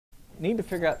need to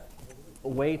figure out a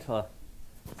way to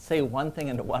say one thing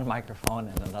into one microphone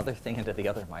and another thing into the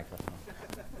other microphone.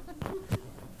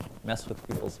 Mess with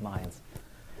people's minds.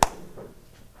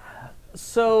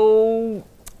 So,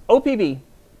 OPB.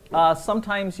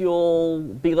 Sometimes you'll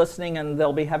be listening and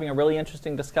they'll be having a really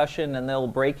interesting discussion and they'll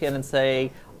break in and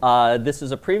say, this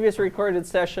is a previous recorded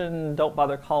session, don't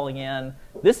bother calling in.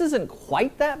 This isn't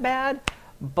quite that bad,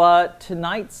 but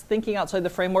tonight's Thinking Outside the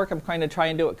Framework, I'm going to try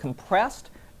and do it compressed.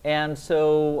 And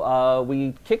so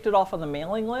we kicked it off on the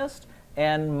mailing list,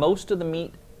 and most of the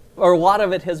meat, or a lot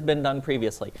of it has been done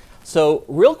previously. So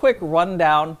real quick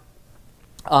rundown,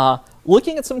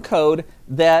 looking at some code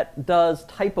that does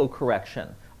typo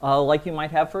correction. Like you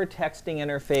might have for a texting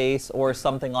interface or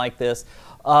something like this.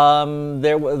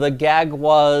 The gag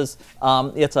was,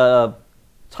 it's a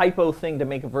typo thing to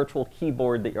make a virtual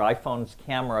keyboard that your iPhone's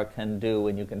camera can do,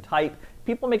 and you can type.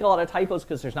 People make a lot of typos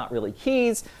because there's not really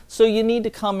keys, so you need to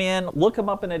come in, look them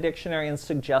up in a dictionary, and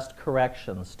suggest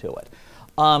corrections to it.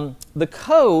 The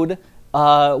code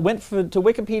went to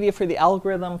Wikipedia for the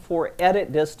algorithm for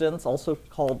edit distance, also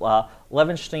called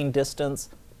Levenstein distance,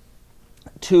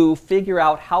 to figure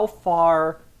out how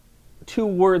far two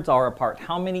words are apart,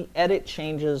 how many edit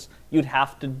changes you'd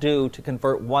have to do to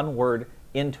convert one word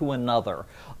into another.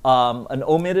 An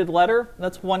omitted letter,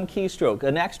 that's one keystroke.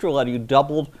 An extra letter, you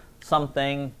doubled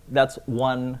something, that's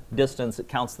one distance, it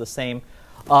counts the same.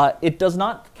 It does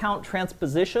not count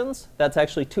transpositions, that's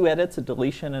actually two edits, a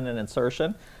deletion and an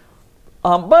insertion.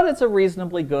 But it's a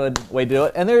reasonably good way to do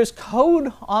it. And there's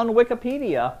code on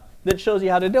Wikipedia that shows you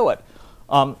how to do it.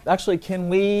 Actually, can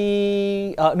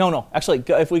we, actually,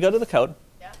 if we go to the code,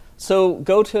 yeah. So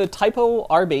go to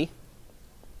typo.rb.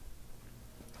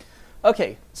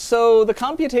 Okay, so the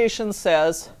computation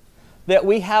says that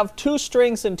we have two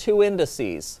strings and two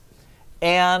indices.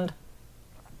 And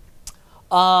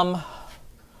Can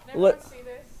everyone see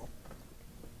this?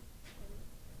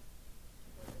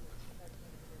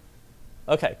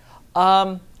 Okay.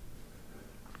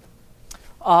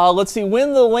 Let's see,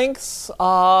 when the lengths,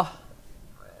 let's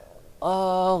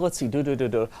see,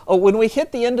 Oh, when we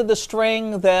hit the end of the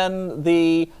string, then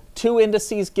the two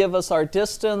indices give us our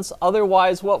distance.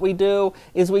 Otherwise, what we do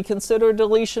is we consider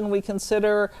deletion, we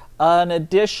consider an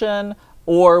addition,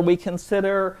 or we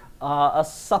consider a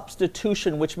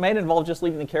substitution, which might involve just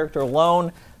leaving the character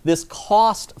alone. This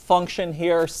cost function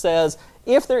here says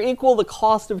if they're equal, the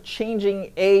cost of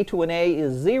changing A to an A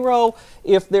is 0.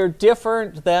 If they're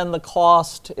different, then the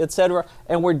cost, etc.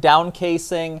 And we're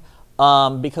downcasing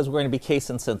because we're going to be case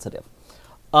insensitive.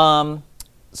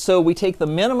 So we take the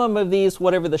minimum of these,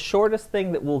 whatever the shortest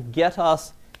thing that will get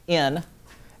us in,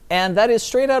 and that is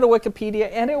straight out of Wikipedia,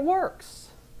 and it works.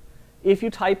 If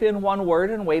you type in one word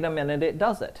and wait a minute, it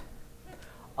does it.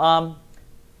 On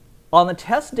the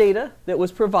test data that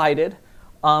was provided,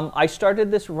 I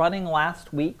started this running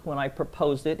last week when I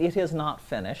proposed it. It is not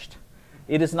finished.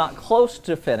 It is not close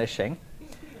to finishing.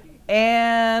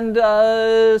 And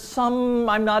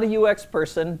I'm not a UX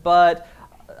person, but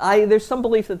there's some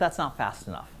belief that that's not fast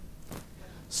enough.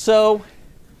 So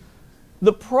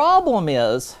the problem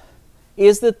is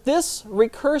that this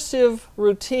recursive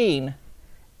routine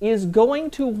is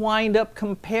going to wind up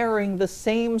comparing the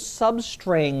same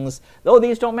substrings. Oh,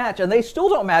 these don't match, and they still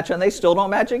don't match, and they still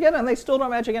don't match again, and they still don't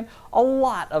match again, a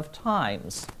lot of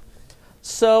times.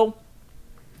 So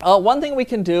one thing we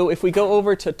can do, if we go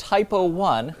over to typo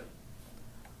 1,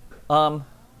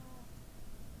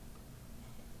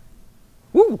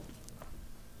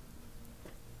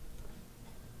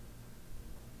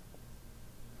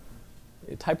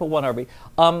 typo.rb.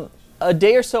 A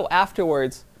day or so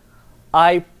afterwards,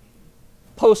 I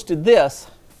posted this.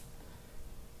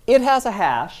 It has a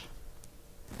hash,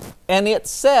 and it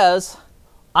says,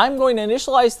 I'm going to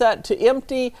initialize that to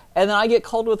empty, and then I get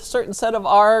called with a certain set of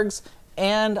args,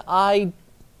 and I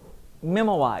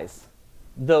memoize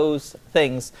those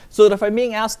things so that if I'm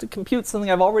being asked to compute something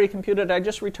I've already computed, I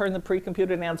just return the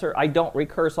pre-computed answer. I don't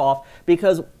recurse off,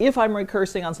 because if I'm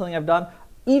recursing on something I've done,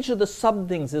 each of the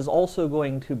sub-things is also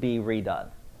going to be redone.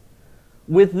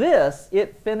 With this,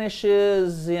 it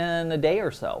finishes in a day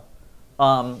or so.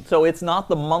 So it's not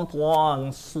the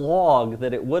month-long slog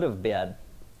that it would have been.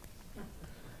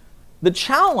 The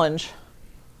challenge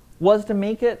was to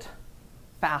make it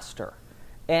faster.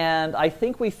 And I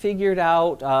think we figured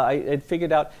out,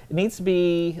 it needs to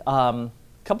be a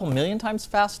couple million times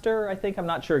faster, I think. I'm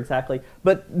not sure exactly,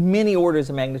 but many orders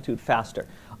of magnitude faster.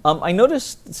 I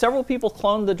noticed several people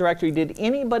cloned the directory. Did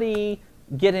anybody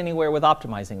get anywhere with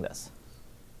optimizing this?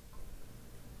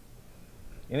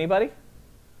 Anybody?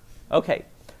 OK.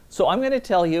 So I'm going to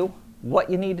tell you what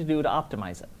you need to do to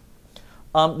optimize it.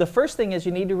 The first thing is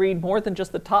you need to read more than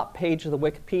just the top page of the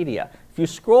Wikipedia. If you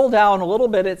scroll down a little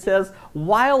bit, it says,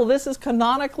 while this is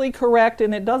canonically correct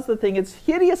and it does the thing, it's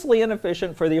hideously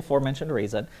inefficient for the aforementioned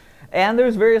reason. And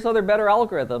there's various other better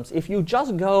algorithms. If you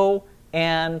just go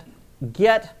and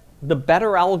get the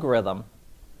better algorithm,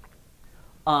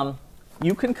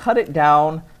 you can cut it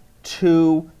down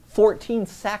to 14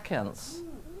 seconds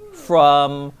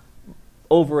from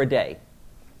over a day.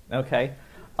 Okay?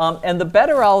 And the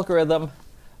better algorithm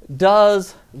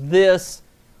does this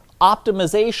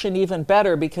optimization even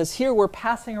better, because here we're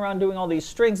passing around doing all these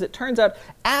strings. It turns out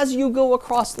as you go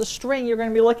across the string, you're going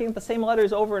to be looking at the same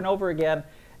letters over and over again.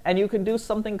 And you can do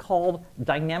something called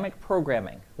dynamic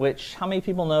programming, which how many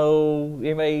people know?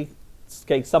 Anybody?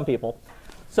 Okay, some people.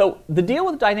 So the deal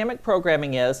with dynamic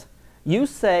programming is you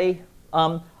say,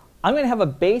 I'm going to have a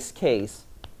base case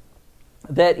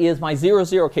that is my 0,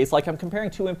 0 case, like I'm comparing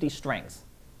two empty strings.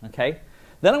 Okay?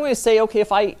 Then I'm going to say, OK,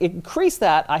 if I increase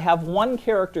that, I have 1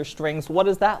 character strings. What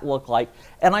does that look like?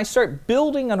 And I start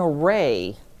building an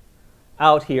array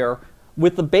out here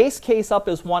with the base case up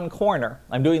as 1 corner.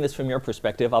 I'm doing this from your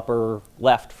perspective, upper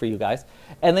left for you guys.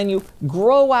 And then you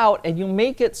grow out and you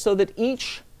make it so that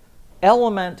each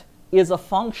element is a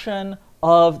function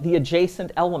of the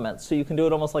adjacent elements. So you can do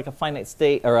it almost like a finite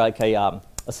state, or like a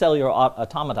cellular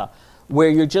automata, where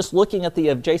you're just looking at the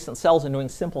adjacent cells and doing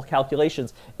simple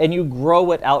calculations, and you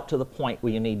grow it out to the point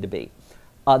where you need to be.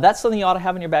 That's something you ought to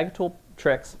have in your bag of tool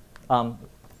tricks.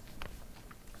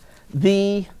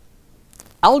 The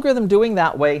algorithm doing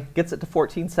that way gets it to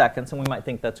 14 seconds, and we might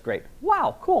think that's great.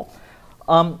 Wow, cool.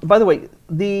 By the way,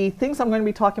 the things I'm going to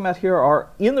be talking about here are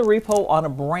in the repo on a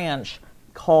branch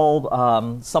called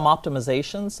some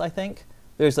optimizations, I think.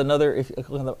 There's another,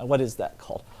 what is that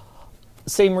called?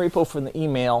 Same repo from the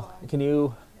email. Can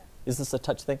you, is this a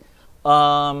touch thing?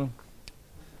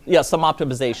 Yeah, some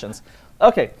optimizations.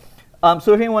 OK,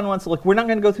 so if anyone wants to look, we're not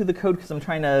going to go through the code because I'm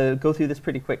trying to go through this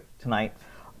pretty quick tonight.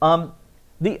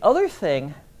 The other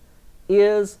thing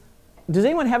is, does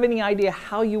anyone have any idea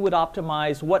how you would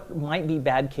optimize what might be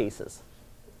bad cases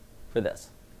for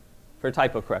this, for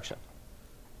typo correction?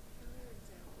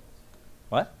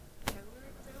 What?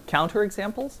 Counter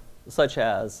examples? Such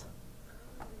as?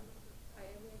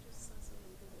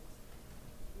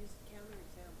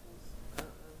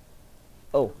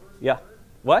 Oh, yeah.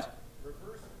 What?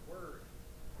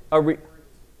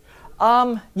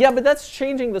 Yeah, but that's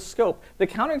changing the scope. The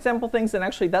counterexample things, and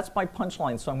actually that's my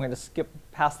punchline, so I'm going to skip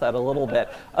past that a little bit.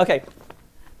 Okay.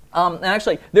 And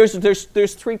actually, there's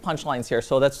 3 punchlines here,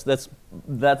 so that's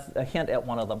a hint at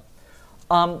one of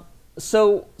them.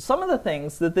 So some of the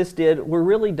things that this did were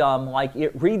really dumb, like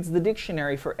it reads the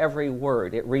dictionary for every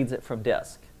word. It reads it from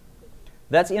disk.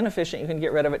 That's inefficient. You can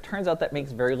get rid of it. Turns out that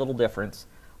makes very little difference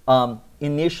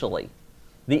initially.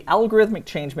 The algorithmic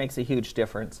change makes a huge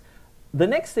difference. The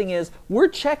next thing is we're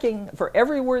checking for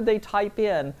every word they type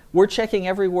in, we're checking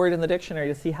every word in the dictionary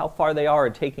to see how far they are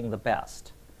at taking the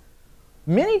best.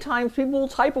 Many times people will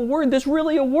type a word that's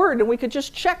really a word, and we could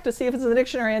just check to see if it's in the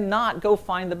dictionary and not go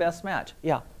find the best match.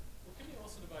 Yeah? Well, can you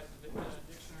also divide the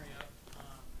dictionary up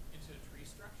into a tree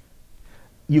structure?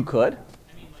 You could.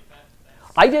 I mean, like that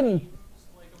I didn't. Seems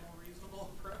like a more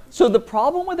reasonable approach. So the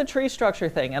problem with the tree structure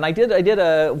thing, and I did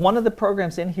one of the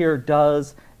programs in here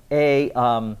does a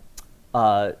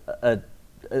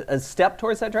step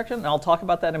towards that direction, and I'll talk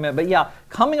about that in a minute. But yeah,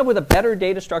 coming up with a better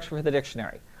data structure for the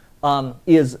dictionary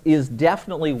is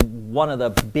definitely one of the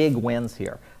big wins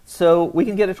here. So we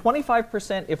can get a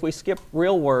 25% if we skip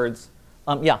real words.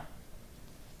 Yeah?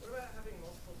 What about having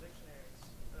multiple dictionaries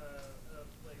of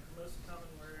like most common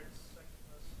words, second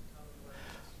most common words,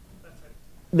 that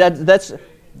type of That's You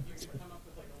can come up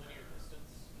with like a linear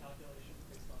distance calculation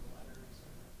based on the letters.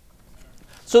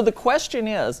 So the question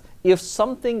is, if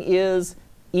something is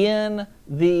in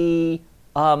the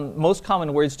most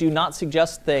common words, do not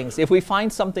suggest things. If we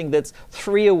find something that's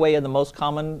 3 away in the most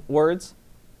common words,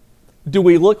 do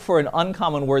we look for an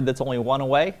uncommon word that's only 1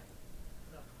 away?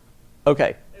 No.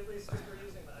 OK. At least if we're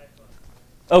using the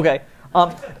iPhone. OK.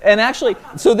 And actually,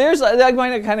 so I'm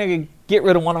going to kind of get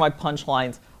rid of one of my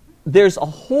punchlines. There's a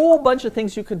whole bunch of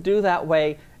things you could do that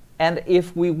way. And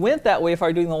if we went that way, if I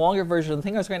were doing the longer version, the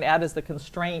thing I was going to add as the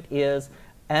constraint is,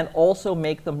 and also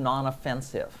make them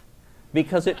non-offensive.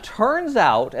 Because it turns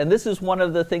out, and this is one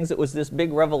of the things that was this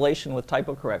big revelation with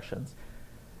typo corrections,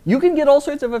 you can get all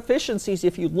sorts of efficiencies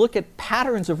if you look at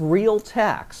patterns of real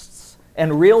texts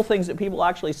and real things that people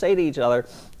actually say to each other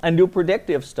and do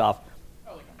predictive stuff.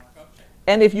 Oh, like a markup chain.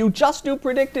 And if you just do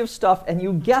predictive stuff and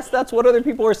you guess that's what other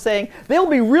people are saying, they'll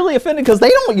be really offended because they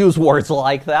don't use words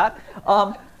like that.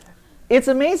 It's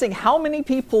amazing how many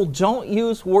people don't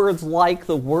use words like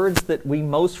the words that we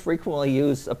most frequently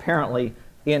use, apparently,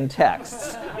 in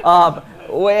texts.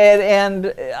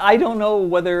 And I don't know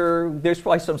whether there's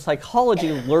probably some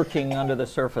psychology lurking under the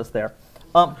surface there.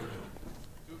 Don't.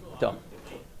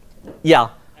 Yeah.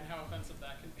 And how offensive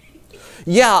that can be.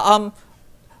 Yeah.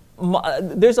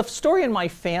 There's a story in my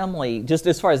family, just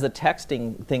as far as the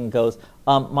texting thing goes.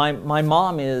 My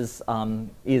mom is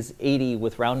 80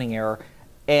 with rounding error,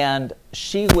 and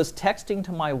she was texting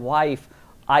to my wife,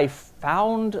 "I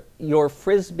found your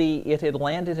Frisbee, it had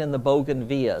landed in the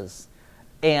bougainvilleas."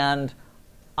 And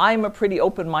I'm a pretty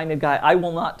open-minded guy. I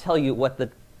will not tell you what the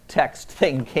text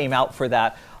thing came out for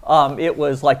that. It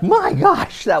was like, my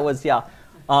gosh, that was, yeah.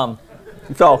 But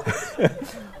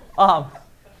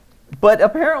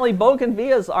apparently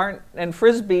bougainvilleas aren't, and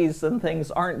Frisbees and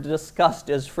things aren't discussed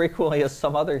as frequently as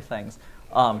some other things.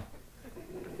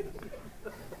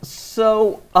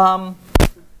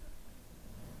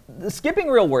 Skipping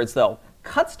real words, though,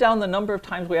 cuts down the number of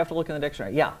times we have to look in the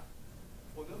dictionary. Yeah?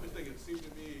 Well, another thing, it seemed to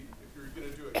me, if you're going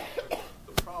to do it,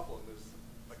 the problem is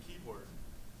a keyboard.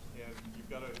 And you've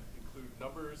got to include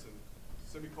numbers and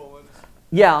semicolons.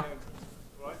 Yeah. And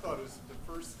what I thought is to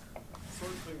first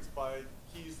sort things by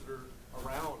keys that are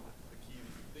around the key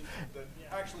that you think that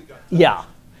actually got touched. Yeah.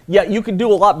 Yeah, you could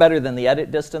do a lot better than the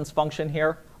edit distance function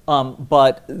here.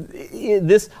 But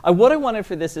what I wanted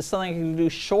for this is something I could do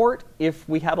short if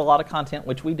we had a lot of content,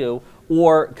 which we do,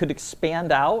 or could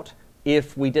expand out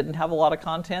if we didn't have a lot of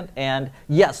content. And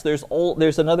yes, there's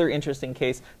another interesting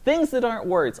case. Things that aren't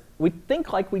words. We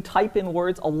think like we type in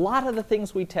words. A lot of the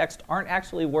things we text aren't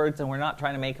actually words, and we're not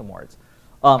trying to make them words.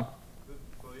 The other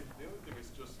thing is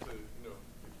just to, if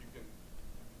you can,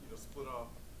 split off,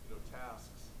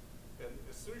 tasks, and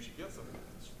as soon as you get something,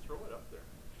 just throw it up there.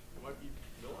 It might be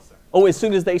milliseconds. Oh, as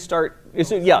soon as they start, As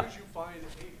soon yeah. as you find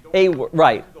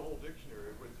Right. the whole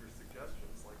dictionary with your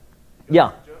suggestions, like Yeah.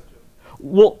 suggestions.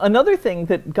 Well, another thing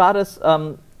that got us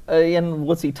in,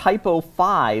 let's see, typo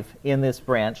 5 in this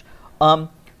branch,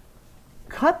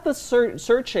 cut the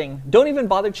searching. Don't even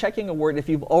bother checking a word if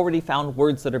you've already found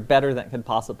words that are better than it could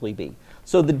possibly be.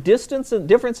 So the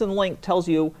difference in length tells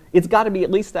you it's got to be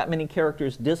at least that many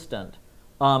characters distant.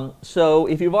 So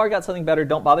if you've already got something better,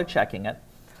 don't bother checking it.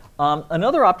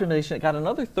 Another optimization that got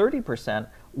another 30%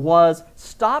 was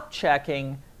stop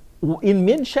checking in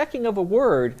mid-checking of a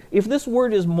word. If this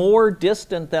word is more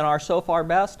distant than our so far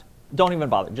best, don't even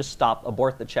bother. Just stop,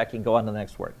 abort the checking, go on to the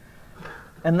next word.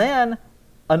 And then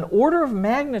an order of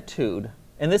magnitude,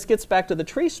 and this gets back to the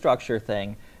tree structure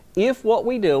thing, if what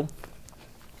we do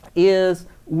is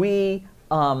we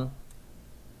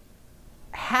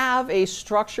have a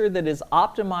structure that is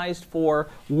optimized for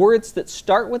words that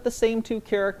start with the same two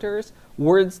characters,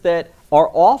 words that are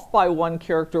off by one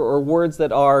character, or words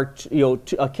that are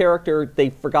a character, they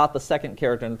forgot the second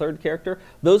character and third character,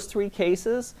 those three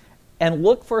cases, and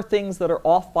look for things that are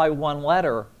off by one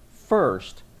letter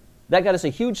first. That got us a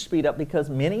huge speed up because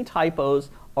many typos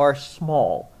are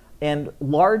small, and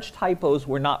large typos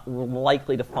we're not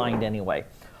likely to find anyway.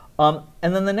 And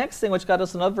then the next thing, which got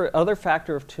us another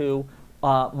factor of 2,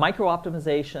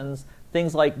 micro-optimizations,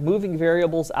 things like moving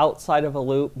variables outside of a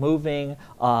loop, moving,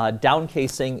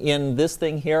 downcasing in this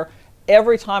thing here.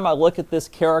 Every time I look at this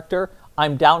character,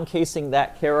 I'm downcasing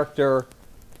that character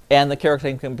and the character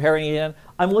I'm comparing it in.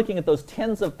 I'm looking at those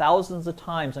tens of thousands of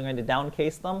times I'm going to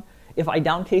downcase them. If I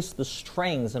downcase the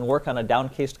strings and work on a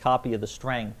downcased copy of the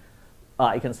string,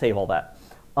 I can save all that.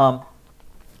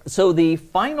 So the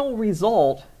final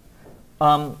result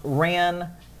ran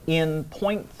in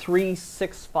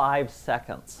 0.365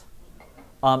 seconds.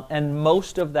 And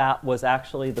most of that was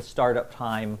actually the startup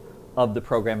time of the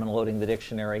program and loading the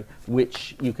dictionary,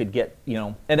 which you could get,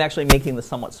 and actually making the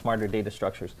somewhat smarter data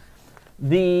structures.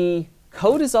 The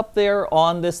code is up there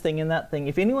on this thing and that thing.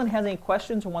 If anyone has any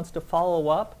questions or wants to follow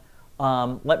up,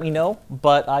 let me know.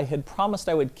 But I had promised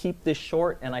I would keep this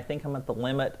short, and I think I'm at the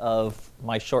limit of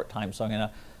my short time, so I'm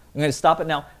gonna stop it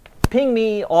now. Ping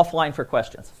me offline for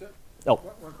questions. Oh.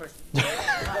 One question.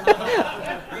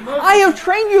 I have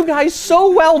trained you guys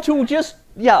so well to just,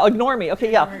 ignore me.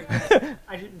 Okay, yeah.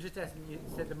 I didn't just ask you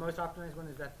said the most optimized one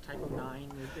is that typo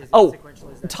 9. Is Oh, sequential?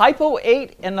 Is that typo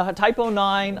 8 and typo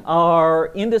 9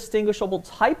 are indistinguishable.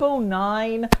 Typo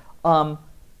 9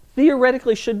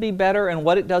 theoretically should be better, and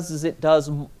what it does is it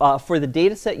does, for the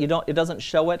data set, it doesn't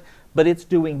show it, but it's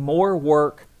doing more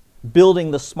work building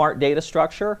the smart data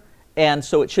structure. And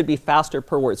so it should be faster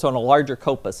per word. So in a larger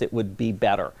corpus, it would be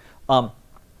better.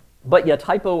 But yeah,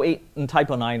 typo 8 and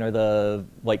typo 9 are the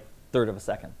third of a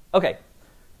second. Okay.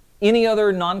 Any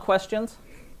other non-questions?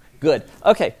 Good.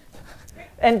 Okay.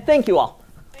 And thank you all.